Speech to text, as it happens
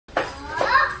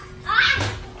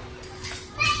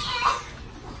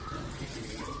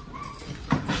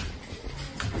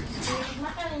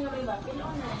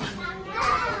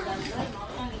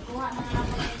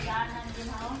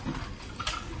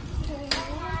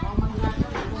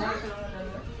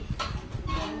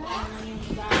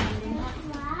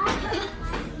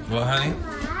What, honey?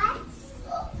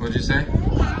 What'd you say?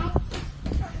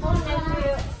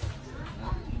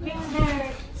 Fix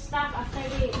their stuff after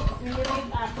they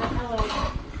leave at the hour.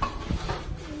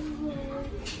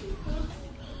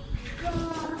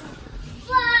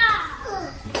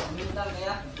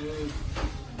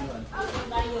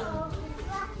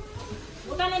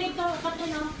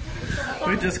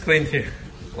 We just cleaned here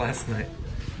last night.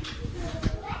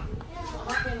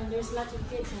 There's lots of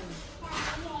kids.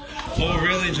 Oh,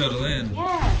 really, Jodeline?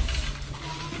 Yeah.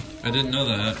 I didn't know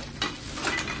that.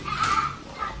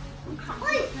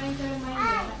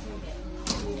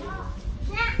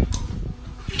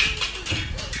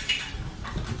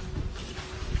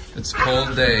 It's a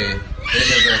cold day. It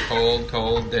is a cold,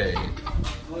 cold day.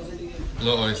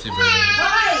 Hello, Oisy Baby.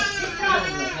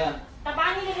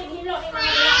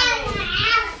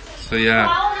 So yeah,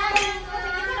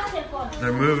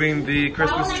 they're moving the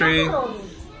Christmas tree.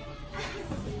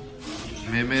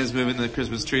 Meme is moving the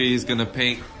Christmas tree. He's gonna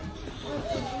paint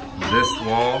this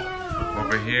wall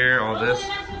over here, all this.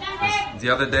 The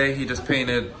other day he just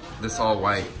painted this all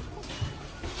white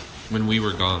when we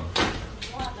were gone.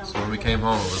 So when we came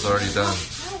home it was already done.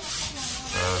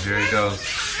 So here he goes.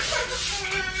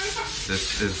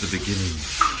 This is the beginning.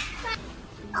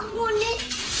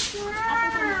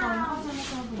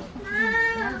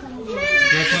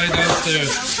 Go play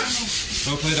downstairs.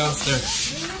 Go play downstairs.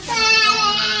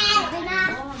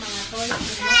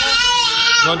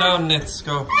 Go down, Nits.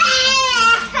 Go.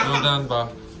 Go down,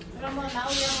 Bob.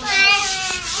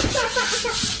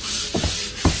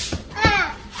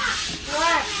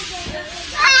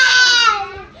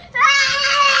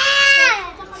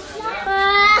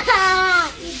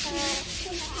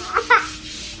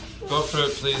 Go for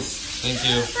it, please. Thank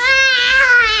you.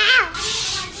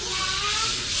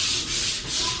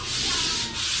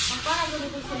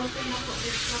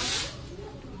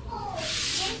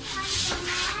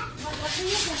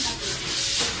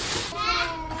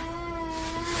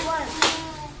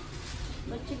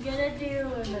 What you gonna do?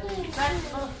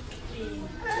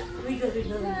 We gotta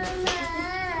do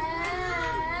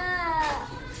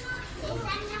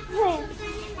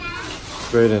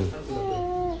Brayden.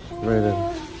 Brayden.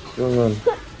 Go on.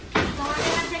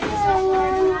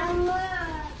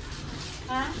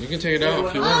 You can take it out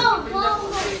if you want.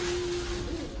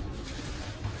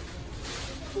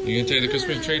 You can take the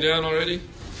Christmas tree down already?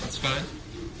 That's fine.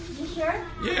 You sure?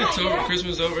 Yeah, it's over.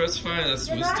 Christmas is over. That's fine. Let's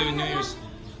do New Year's.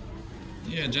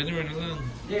 Yeah, January 11.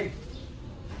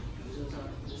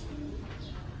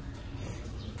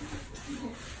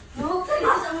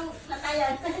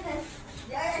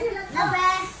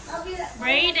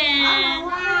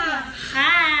 Brayden.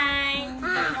 Hi.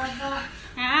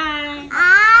 Hi.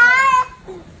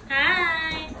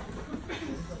 Hi.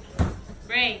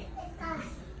 Bray.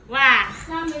 Wow.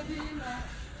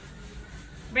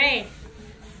 Bray.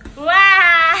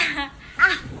 Wow.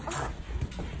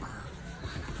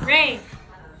 Bray.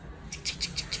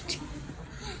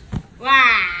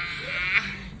 Wow.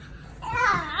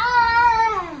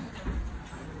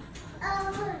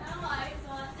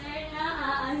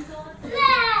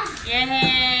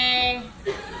 Yay!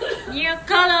 New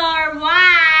color,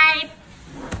 white!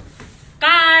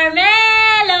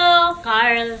 Carmelo!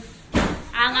 Carl.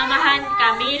 Ang amahan,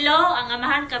 Camilo. Ang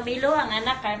amahan, Camilo. Ang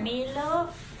anak,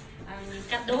 Camilo. Ang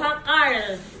katuha,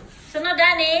 Carl. Sunod,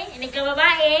 Dani. Ini ka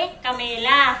babae,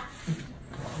 Camila.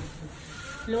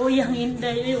 Loyang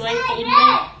inday. White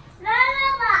inday.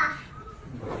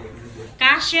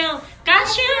 Casual.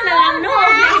 Casual na lang, no?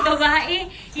 Yung babae.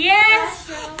 Yes!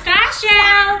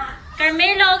 Casual!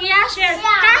 Carmelo, Yashel.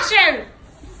 Casual!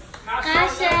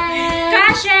 Casual!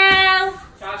 Casual!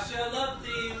 Casual love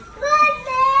team.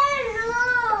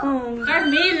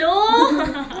 Carmelo!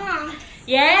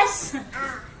 Yes?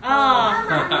 Oh.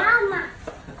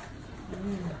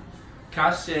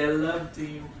 Casual love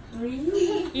team.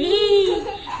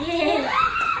 Yeah.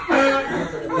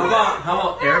 How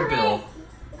about Air Bill?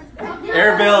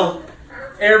 Air Bill!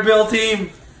 Air Bill team!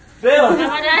 Bill!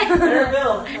 Air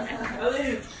Bill!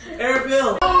 Air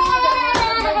Bill!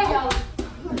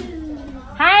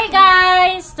 Hi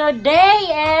guys! Today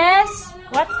is...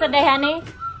 What's today, honey?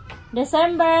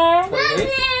 December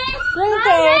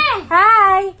 20th.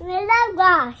 Hi!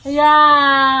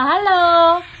 Yeah!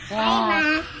 Hello!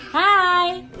 Yeah.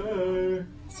 Hi!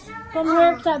 Come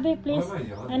here, Sabi, please.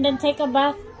 And then take a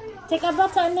bath. Take a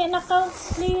bath sa anin nakaw,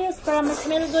 please, para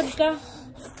mas-smell good ka.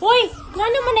 Uy!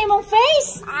 Ano mo na yung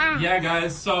face? Yeah,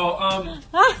 guys, so,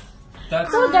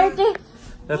 that's so dirty.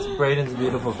 That's Brayden's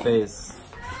beautiful face.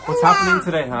 What's happening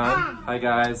today, huh? Hi,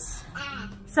 guys.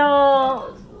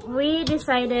 So, we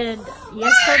decided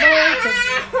yesterday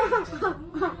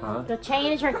to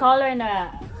change our color in the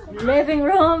living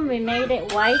room. We made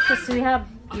it white because we have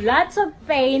lots of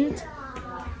paint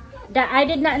that I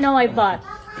did not know I bought.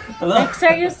 Like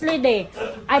seriously,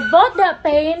 I bought that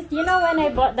paint. You know when I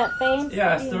bought that paint?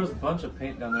 Yes, there was a bunch of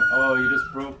paint down there. Oh, you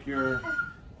just broke your...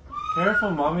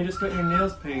 Careful, Mom. You just got your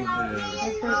nails painted.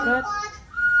 I forgot.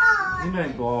 You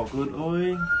might go all good,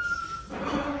 oi.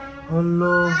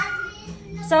 Hello.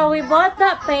 So we bought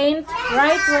that paint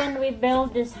right when we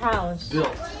built this house.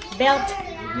 Built.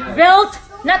 Yeah. Built,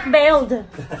 not build.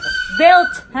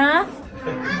 Built, huh?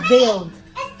 Build.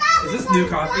 Is this new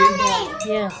coffee?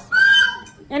 Yes.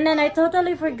 And then I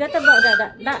totally forgot about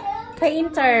that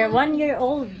painter, 1 year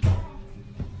old.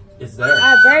 It's there.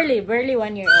 Barely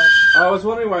 1 year old. I was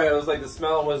wondering why it was like the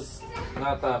smell was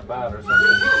not that bad or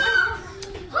something.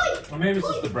 Or maybe it's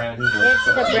just the brand. Who knows? It's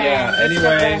the brand. Yeah, It's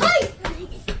anyway.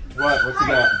 the brand. What's he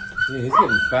got? Yeah, he's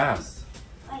getting fast.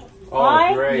 Oh,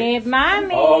 Oy, great. Gave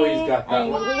mommy. Oh, he's got that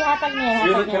one. Ihatag niya,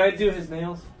 Really? ihatag Can niya. I do his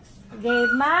nails?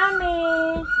 Gave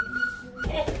mommy.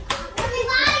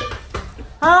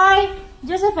 Hi,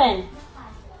 Josephine.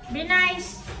 Be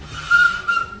nice.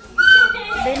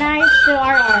 Be nice to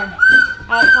RR.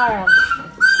 Carl.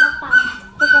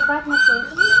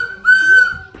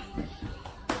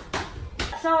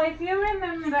 So if you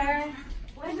remember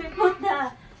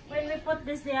when we put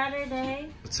this the other day,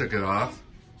 Took it off.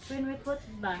 when we put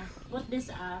this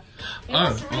up, it Oh,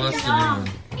 was well, that's really the new long.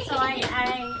 one. So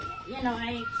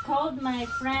I called my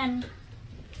friend.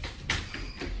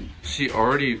 She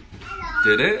already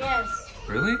did it? Yes.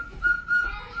 Really?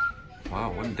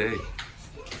 Wow, one day.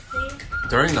 See?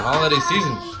 During the holiday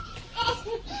season.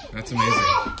 That's amazing.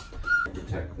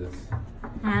 Protect this.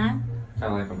 Huh? Kind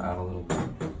of like I'm out a little bit.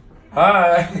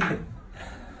 Hi!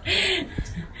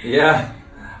 Yeah.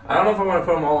 I don't know if I want to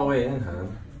put them all the way in, huh?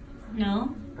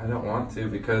 No. I don't want to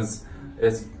because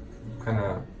it's kind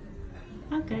of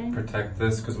Okay. protect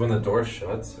this because when the door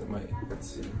shuts, it might, let's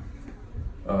see.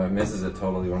 Oh, it misses it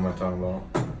totally. What am I talking about?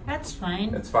 That's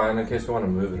fine. It's fine in case we want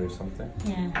to move it or something.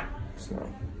 Yeah. So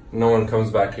no one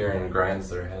comes back here and grinds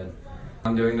their head.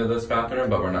 I'm doing to this bathroom,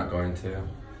 but we're not going to.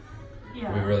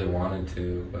 Yeah. We really wanted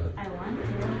to, but I want to.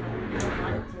 I don't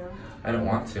want to. I don't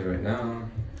want to right now.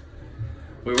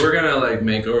 We were gonna like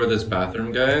make over this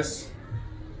bathroom, guys.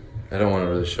 I don't want to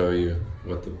really show you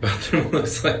what the bathroom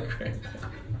looks like right now.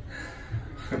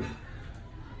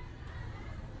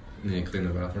 I need to clean the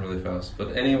bathroom really fast.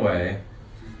 But anyway,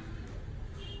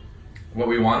 what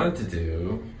we wanted to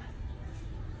do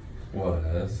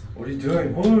was... What are you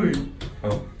doing? Oi!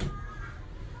 Oh.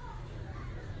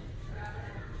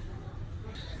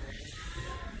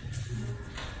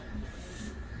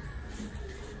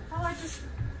 Oh, I just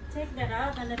take that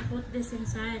out and then put this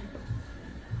inside.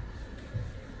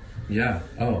 Yeah.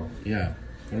 Oh, yeah.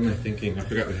 What am I thinking? I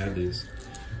forgot we had these.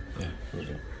 Yeah, here we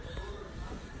go.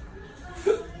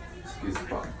 Excuse the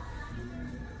pop.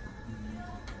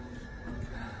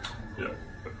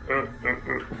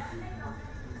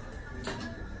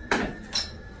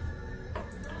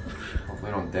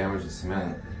 Hopefully I don't damage the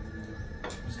cement.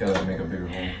 Just gotta make a bigger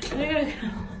hole.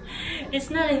 It's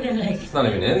not even like... It's not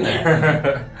even in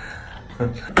there.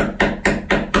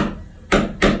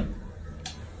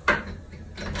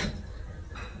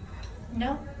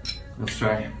 No? Let's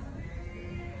try.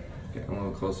 Get a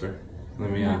little closer.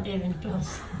 Let me Not even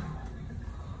close.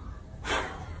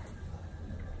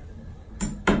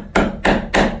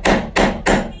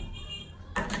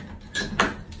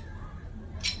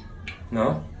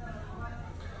 No?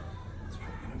 It's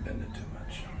probably gonna bend it too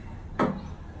much.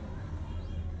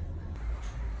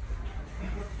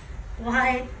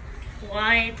 White.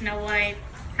 White, no white.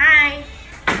 Hi.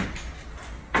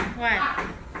 What?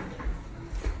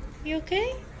 You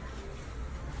okay?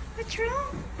 What's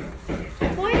wrong?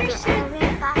 Why are you sad?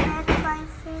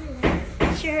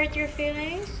 She hurt your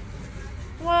feelings?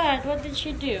 What? What did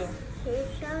she do?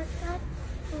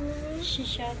 She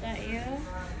shot at you?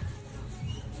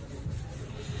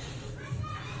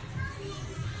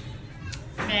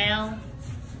 Belle.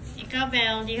 Ikaw,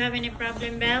 Belle. Do you have any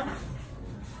problem, Belle?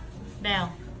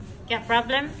 Belle. Got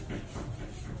problem?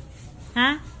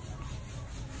 Huh?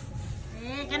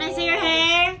 Hey, can I see your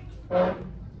hair?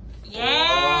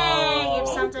 Yay! Give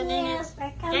something in it.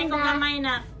 Kaya kung kamay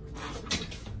na.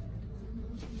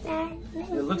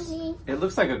 It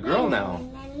looks like a girl now.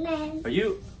 Are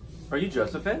you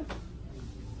Josephine?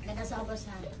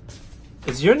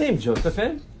 Is your name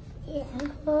Josephine?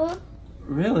 Yeah.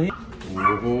 Really?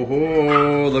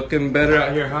 Whoa, looking better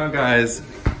out here, huh, guys?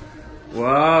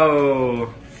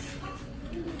 Wow.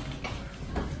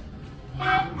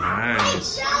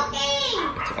 Nice.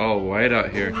 It's It's all white out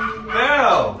here.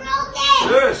 Belle!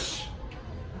 Shush!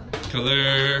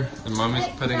 Color. And mommy's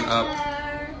putting up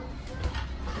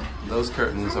those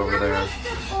curtains over there.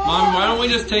 Mom, why don't we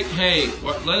just take, hey,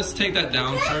 let's take that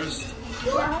down first.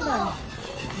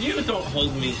 You don't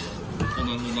hold me. Hold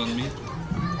on me.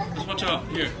 Just watch out.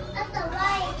 Here.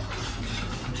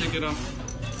 Take it off.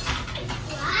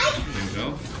 There you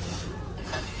go.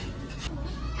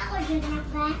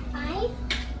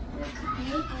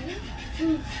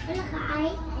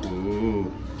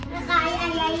 Ooh.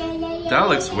 That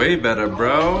looks way better,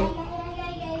 bro.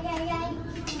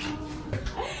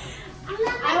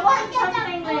 I want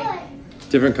something like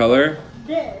Different color?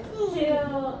 this.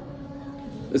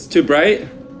 It's too bright?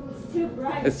 It's too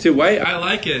bright. It's too white? I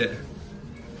like it.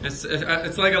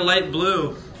 It's like a light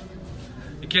blue.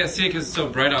 You can't see it because it's so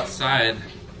bright outside.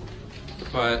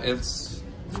 But it's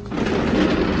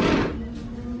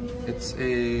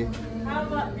a... How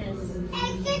about this?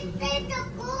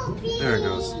 There it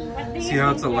goes. See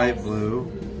how it's a light blue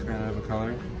kind of a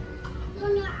color?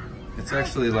 It's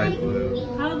actually light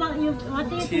blue. How about you? What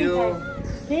do you Teal.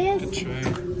 think? Good This? try.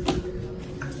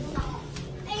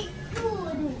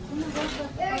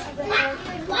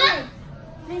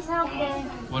 Please help me.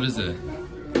 What is it?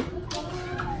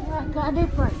 Got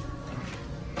different.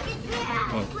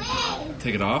 Oh,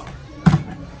 take it off?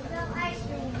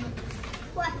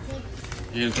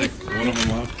 You're gonna take one of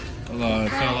them off? Oh, it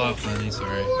fell off, honey,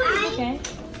 sorry. Okay.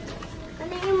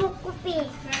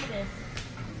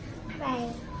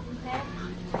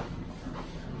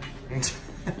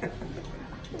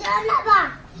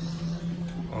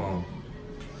 Oh.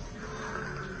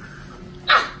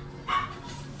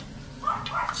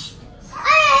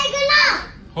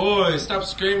 Hoy, stop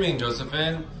screaming,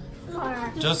 Josephine.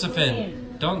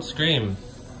 Josephine, don't scream.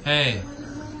 Hey.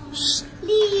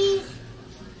 Please.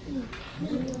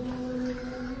 No.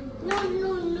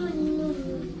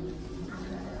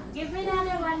 Give me the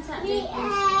other one, Saturday.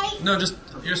 No, just,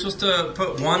 you're supposed to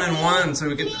put 1 and 1 so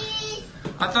we can...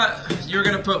 I thought you were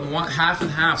gonna put half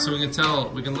and half so we can tell,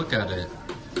 we can look at it.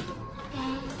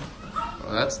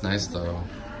 Oh, that's nice though.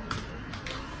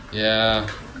 Yeah,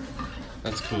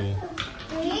 that's cool.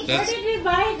 Where That's did we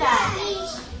buy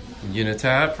that?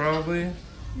 Unitab probably.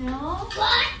 No?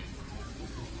 Oh,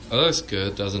 that looks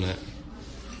good, doesn't it?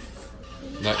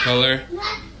 That color,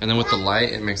 and then with the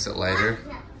light, it makes it lighter.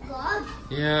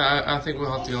 Yeah, I think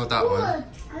we'll have to go with that one.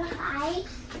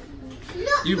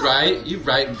 You right,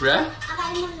 bruh.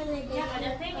 Yeah, but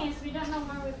the thing is, we don't know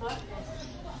where we bought this.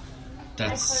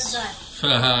 That's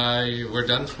we're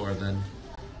done for then.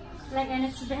 Like, and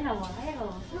it's been a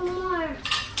while. No more.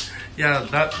 Yeah,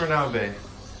 that for now, babe.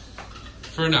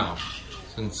 For now,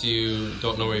 since you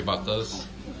don't know where you bought those,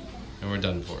 and we're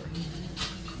done for.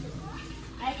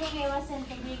 I think it wasn't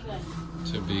to be good.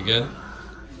 To be good.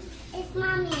 It's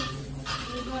mommy's.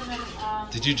 We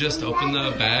wouldn't, Did you just open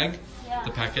the bag, yeah.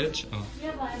 the package? Oh.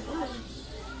 Yeah, but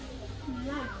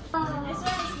this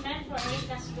one is meant for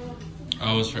Erika's room.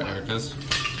 Oh, it was for Erica's.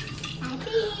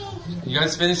 You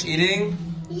guys finished eating?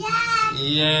 Yeah.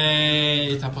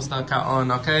 Yay! Tapos na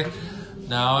kaon, okay?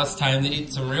 Now it's time to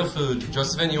eat some real food.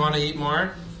 Josephine, you want to eat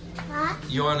more? Huh?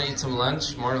 You want to eat some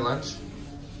lunch? More lunch?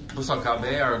 Busog ka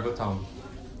be or gutom?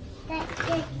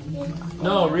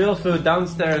 No, real food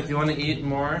downstairs. You want to eat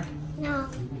more? No.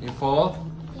 You full?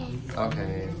 Yes.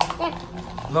 Okay.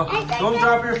 Look, don't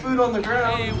drop your food on the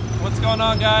ground. Hey, what's going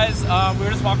on, guys? We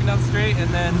were just walking down the street, and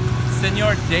then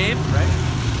Senor Dave, right?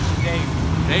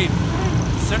 Dave.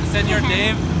 Senor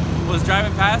Dave was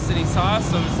driving past, and he saw us,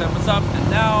 so we said, "What's up?" And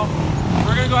now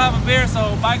we're gonna go have a beer.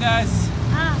 So bye, guys.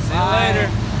 See you later.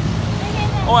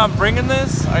 Oh, I'm bringing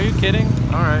this? Are you kidding?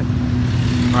 All right.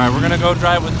 All right, we're gonna go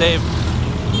drive with Dave.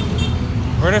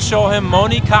 We're gonna show him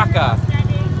Moni Kaka.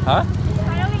 Huh?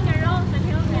 Following the rules and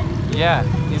he'll Yeah,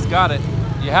 he's got it.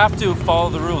 You have to follow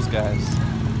the rules, guys.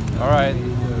 All right,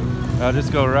 I'll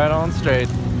just go right on straight.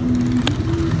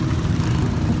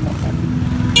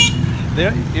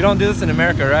 You don't do this in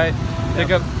America, right?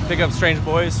 Pick up strange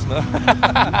boys. No.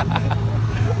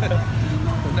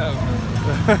 No.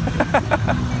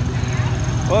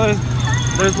 Well,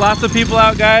 there's lots of people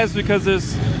out, guys, because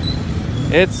it's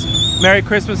Merry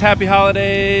Christmas, Happy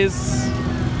Holidays.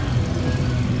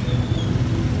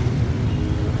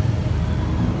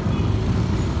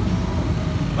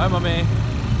 Bye, mommy.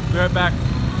 Be right back.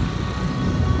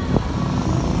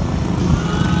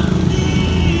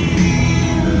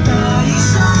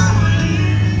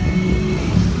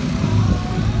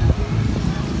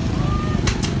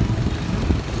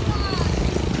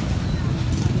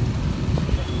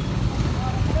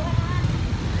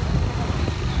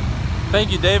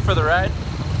 Thank you, Dave, for the ride.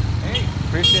 Hey,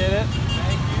 appreciate it.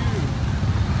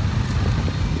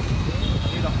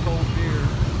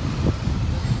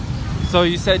 So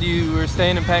you said you were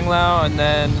staying in Panglao and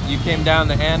then you came down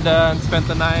to Anda and spent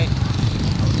the night?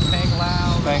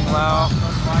 Panglao.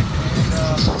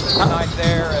 Spent the night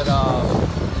there at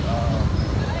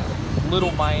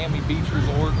Little Miami Beach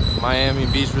Resort. Miami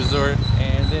Beach Resort.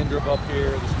 And then drove up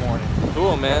here this morning.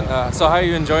 Cool, man. So how are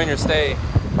you enjoying your stay?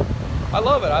 I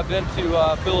love it. I've been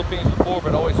to Philippines before,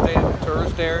 but always stayed in the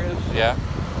tourist areas. Yeah.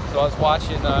 So I was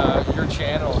watching your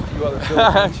channel, a few other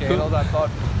Philippine channels. I thought,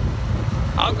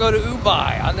 I'll go to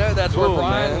Ubay. I know that's Cool, where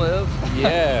Brian man. lives.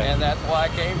 Yeah. And that's why I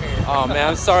came here. Oh man,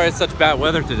 I'm sorry it's such bad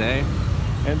weather today.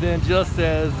 And then just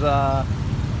as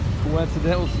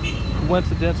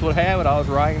coincidence would have it, I was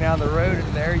riding down the road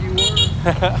and there you were.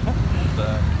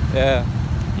 So, Yeah.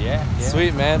 yeah.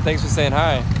 Sweet, man. Thanks for saying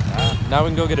hi. Now we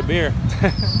can go get a beer.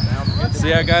 So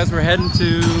yeah, guys, we're heading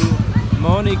to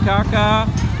Monikaka.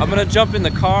 I'm gonna jump in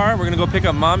the car. We're gonna go pick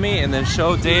up mommy and then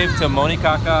show Dave to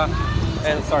Monikaka.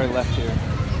 And sorry, left here.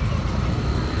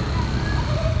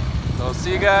 So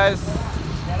see you guys.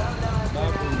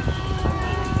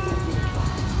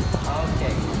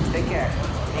 Okay, take care.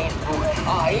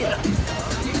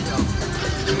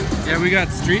 Yeah, we got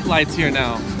street lights here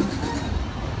now.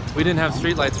 We didn't have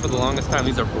street lights for the longest time.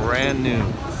 These are brand new.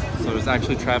 So there's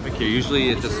actually traffic here. Usually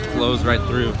it just flows right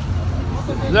through.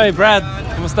 Hey Brad,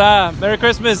 ¿cómo está? Merry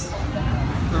Christmas.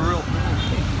 The real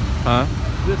Philippines. Huh?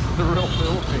 This is the real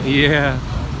Philippines. Yeah.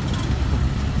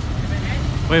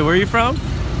 Wait, where are you from?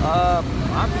 I'm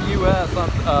from the U.S.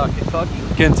 I'm Kentucky.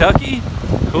 Kentucky?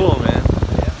 Cool, man.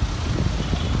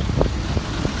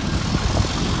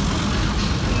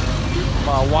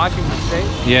 Washington State.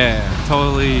 Yeah,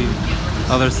 totally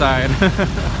other side.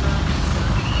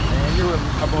 And you're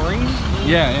a Marine?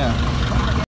 Yeah.